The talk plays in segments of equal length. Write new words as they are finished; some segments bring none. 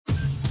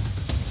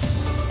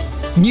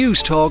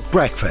News Talk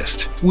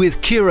Breakfast with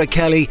Ciara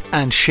Kelly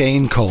and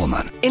Shane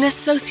Coleman. In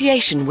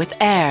association with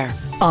AIR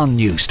On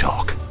News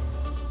Talk.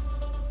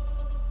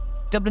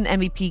 Dublin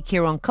MEP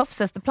Ciarán Cuffe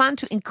says the plan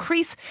to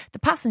increase the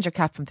passenger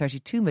cap from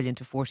 32 million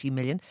to 40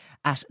 million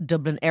at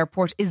Dublin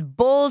Airport is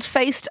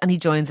bold-faced, and he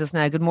joins us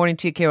now. Good morning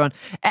to you, Ciarán.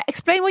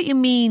 Explain what you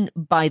mean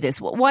by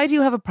this. Why do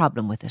you have a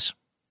problem with it?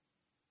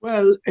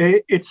 Well,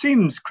 it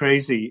seems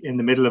crazy in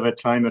the middle of a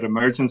climate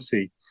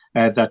emergency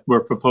that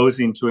we're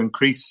proposing to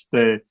increase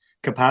the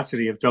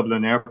capacity of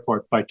Dublin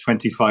Airport by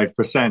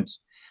 25%.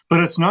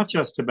 But it's not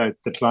just about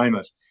the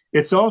climate.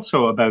 It's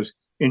also about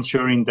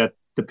ensuring that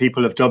the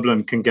people of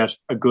Dublin can get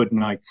a good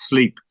night's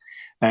sleep.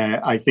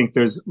 I think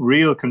there's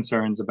real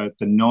concerns about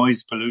the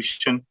noise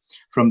pollution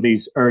from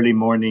these early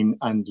morning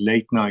and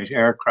late night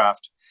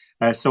aircraft.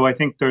 So I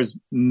think there's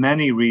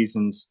many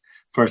reasons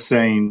for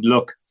saying,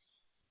 look,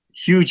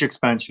 huge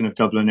expansion of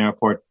Dublin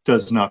Airport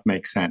does not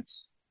make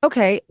sense.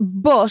 Okay,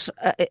 but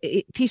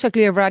Taoiseach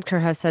Leo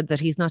Varadkar has said that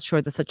he's not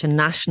sure that such a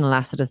national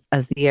asset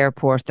as the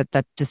airport,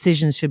 that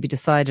decisions should be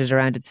decided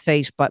around its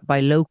fate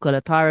by local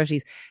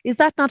authorities. Is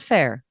that not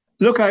fair?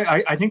 Look,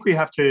 I think we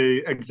have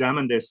to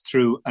examine this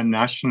through a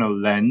national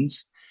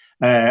lens.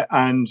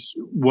 And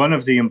one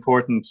of the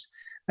important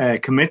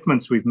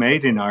commitments we've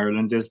made in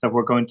Ireland is that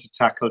we're going to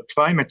tackle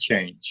climate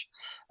change.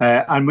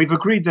 And we've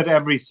agreed that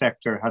every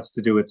sector has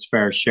to do its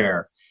fair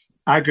share.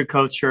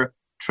 Agriculture,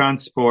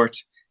 transport,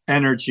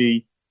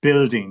 energy,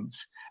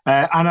 buildings.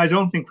 And I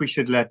don't think we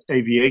should let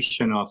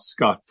aviation off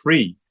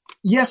scot-free.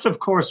 Yes, of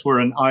course, we're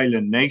an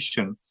island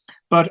nation,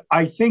 but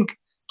I think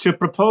to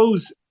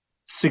propose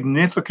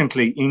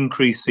significantly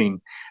increasing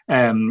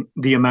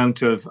the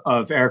amount of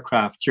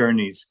aircraft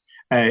journeys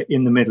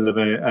in the middle of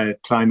a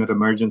climate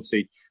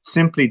emergency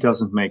simply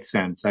doesn't make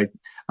sense.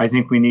 I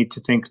think we need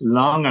to think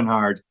long and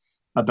hard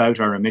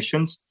about our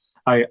emissions.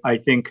 I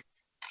think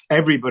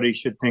everybody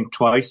should think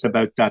twice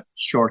about that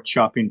short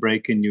shopping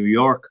break in New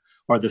York,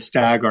 or the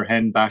stag or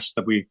hen bash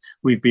that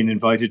we've been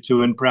invited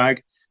to in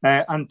Prague,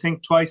 and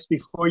think twice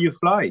before you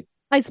fly.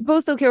 I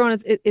suppose, though,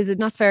 Ciarán, is it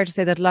not fair to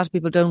say that a lot of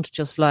people don't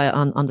just fly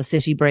on the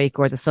city break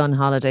or the sun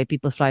holiday?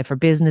 People fly for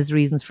business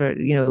reasons,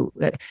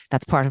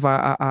 that's part of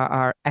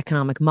our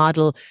economic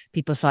model.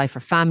 People fly for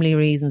family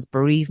reasons,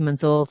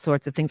 bereavements, all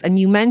sorts of things. And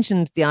you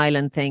mentioned the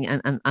island thing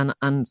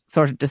and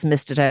sort of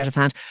dismissed it out of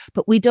hand.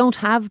 But we don't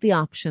have the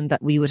option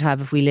that we would have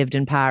if we lived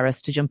in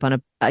Paris to jump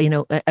on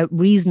a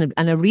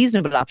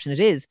reasonable option it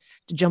is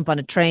to jump on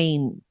a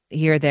train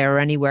here, there or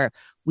anywhere.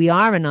 We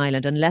are an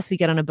island. Unless we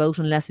get on a boat,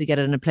 unless we get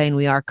on a plane,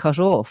 we are cut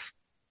off.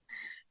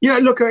 Yeah,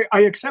 look,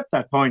 I accept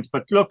that point.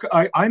 But look,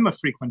 I'm a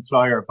frequent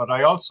flyer, but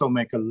I also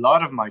make a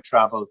lot of my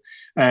travel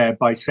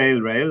by sail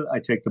rail. I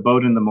take the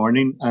boat in the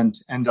morning and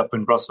end up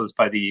in Brussels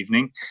by the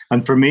evening.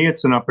 And for me,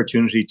 it's an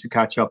opportunity to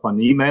catch up on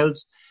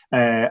emails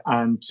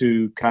and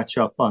to catch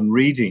up on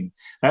reading.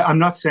 I'm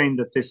not saying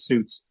that this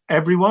suits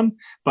everyone,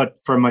 but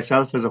for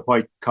myself as a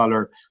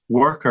white-collar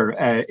worker,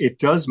 it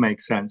does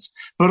make sense.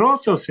 But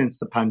also since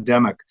the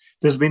pandemic,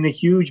 there's been a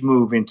huge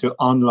move into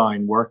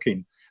online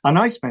working. And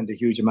I spend a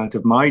huge amount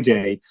of my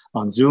day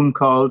on Zoom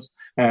calls,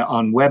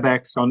 on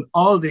WebEx, on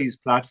all these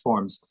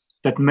platforms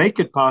that make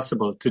it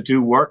possible to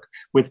do work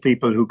with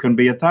people who can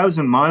be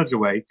 1,000 miles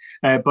away,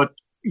 but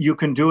you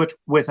can do it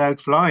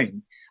without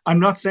flying. I'm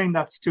not saying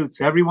that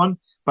suits everyone,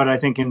 but I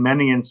think in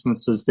many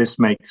instances this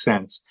makes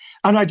sense.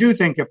 And I do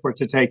think if we're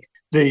to take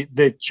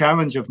the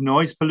challenge of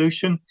noise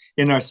pollution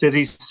in our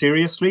cities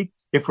seriously,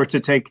 if we're to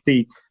take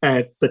the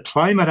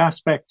climate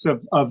aspects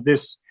of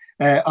this,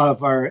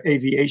 of our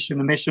aviation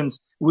emissions,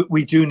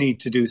 we do need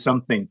to do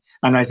something.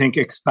 And I think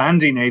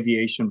expanding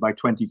aviation by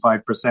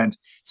 25%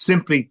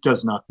 simply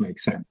does not make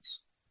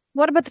sense.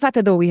 What about the fact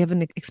that, though, we have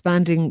an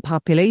expanding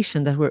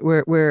population, that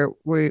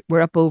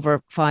we're up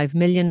over 5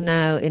 million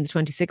now in the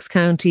 26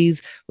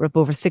 counties. We're up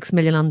over 6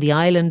 million on the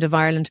island of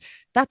Ireland.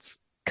 That's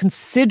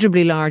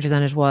considerably larger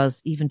than it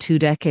was even 2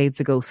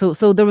 decades ago.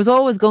 So there was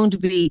always going to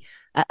be,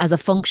 as a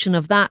function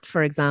of that,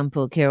 for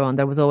example, Ciarán,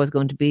 there was always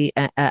going to be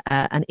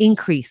an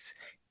increase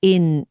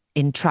in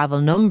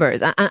travel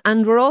numbers.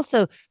 And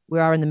we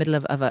are in the middle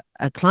of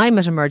a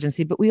climate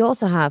emergency, but we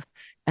also have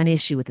an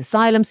issue with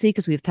asylum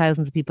seekers. We have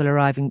thousands of people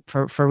arriving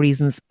for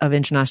reasons of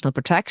international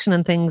protection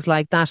and things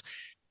like that.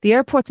 The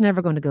airport's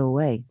never going to go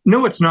away.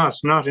 No, it's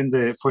not in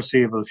the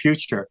foreseeable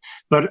future.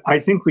 But I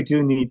think we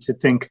do need to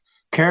think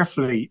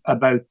carefully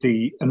about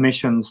the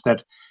emissions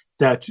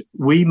that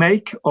we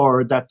make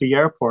or that the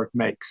airport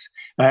makes.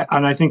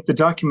 And I think the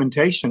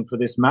documentation for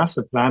this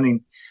massive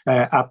planning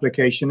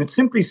application, it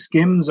simply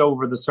skims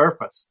over the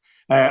surface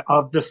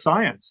of the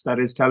science that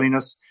is telling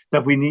us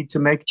that we need to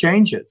make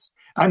changes.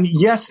 And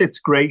yes, it's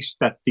great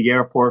that the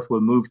airport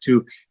will move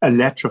to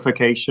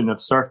electrification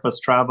of surface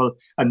travel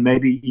and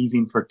maybe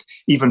even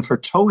for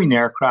towing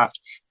aircraft.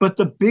 But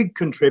the big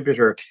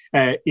contributor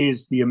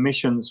is the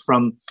emissions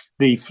from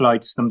the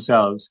flights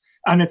themselves.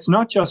 And it's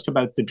not just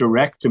about the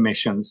direct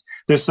emissions.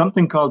 There's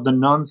something called the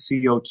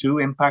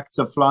non-CO2 impacts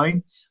of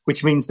flying,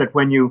 which means that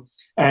when you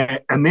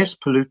emit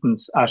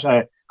pollutants at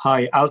a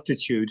high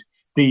altitude,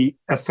 the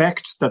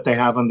effect that they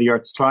have on the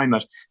Earth's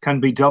climate can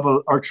be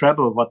double or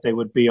treble what they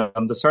would be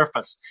on the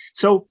surface.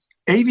 So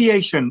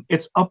aviation,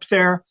 it's up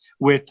there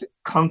with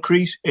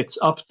concrete, it's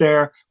up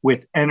there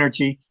with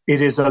energy.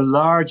 It is a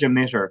large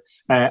emitter,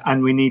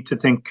 and we need to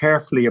think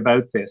carefully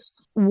about this.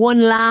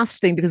 One last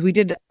thing, because we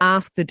did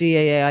ask the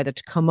DAA either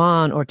to come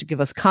on or to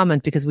give us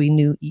comment, because we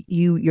knew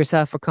you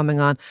yourself were coming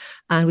on,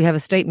 and we have a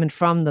statement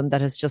from them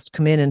that has just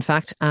come in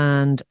fact,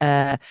 and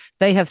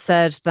they have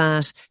said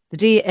that the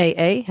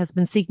DAA has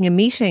been seeking a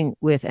meeting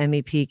with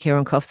MEP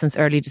Ciarán Cuffe since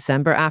early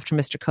December, after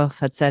Mr. Cuffe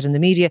had said in the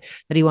media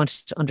that he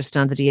wanted to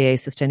understand the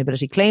DAA's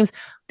sustainability claims.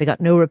 They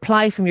got no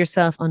reply from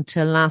yourself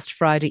until last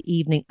Friday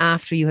evening,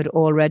 after you had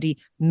already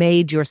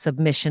made your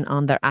submission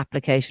on their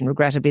application.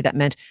 Regrettably, that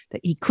meant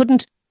that he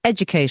couldn't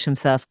educate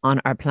himself on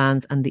our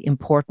plans and the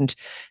important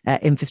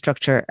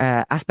infrastructure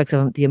aspects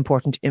of the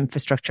important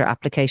infrastructure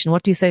application.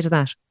 What do you say to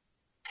that?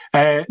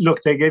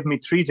 Look, they gave me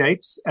 3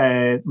 dates,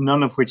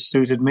 none of which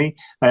suited me.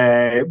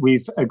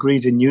 We've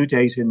agreed a new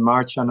date in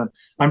March, and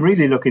I'm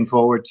really looking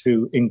forward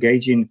to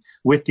engaging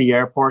with the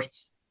airport.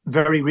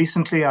 Very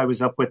recently, I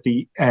was up with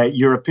the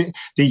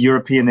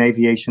European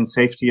Aviation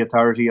Safety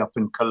Authority up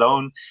in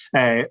Cologne.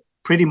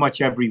 Pretty much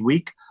every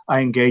week,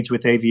 I engage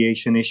with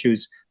aviation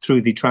issues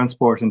through the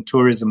Transport and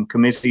Tourism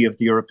Committee of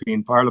the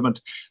European Parliament.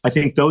 I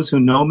think those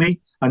who know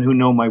me and who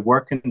know my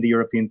work in the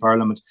European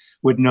Parliament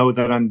would know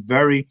that I'm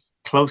very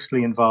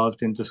closely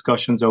involved in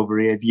discussions over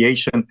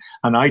aviation,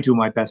 and I do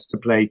my best to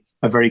play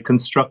a very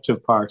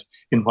constructive part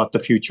in what the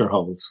future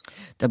holds.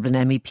 Dublin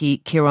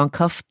MEP Ciarán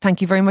Cuffe,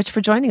 thank you very much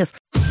for joining us.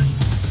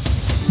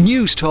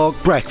 News Talk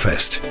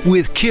Breakfast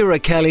with Ciara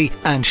Kelly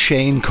and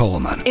Shane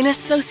Coleman. In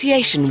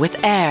association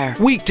with AIR.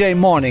 Weekday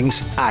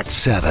mornings at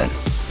 7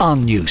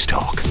 on News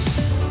Talk.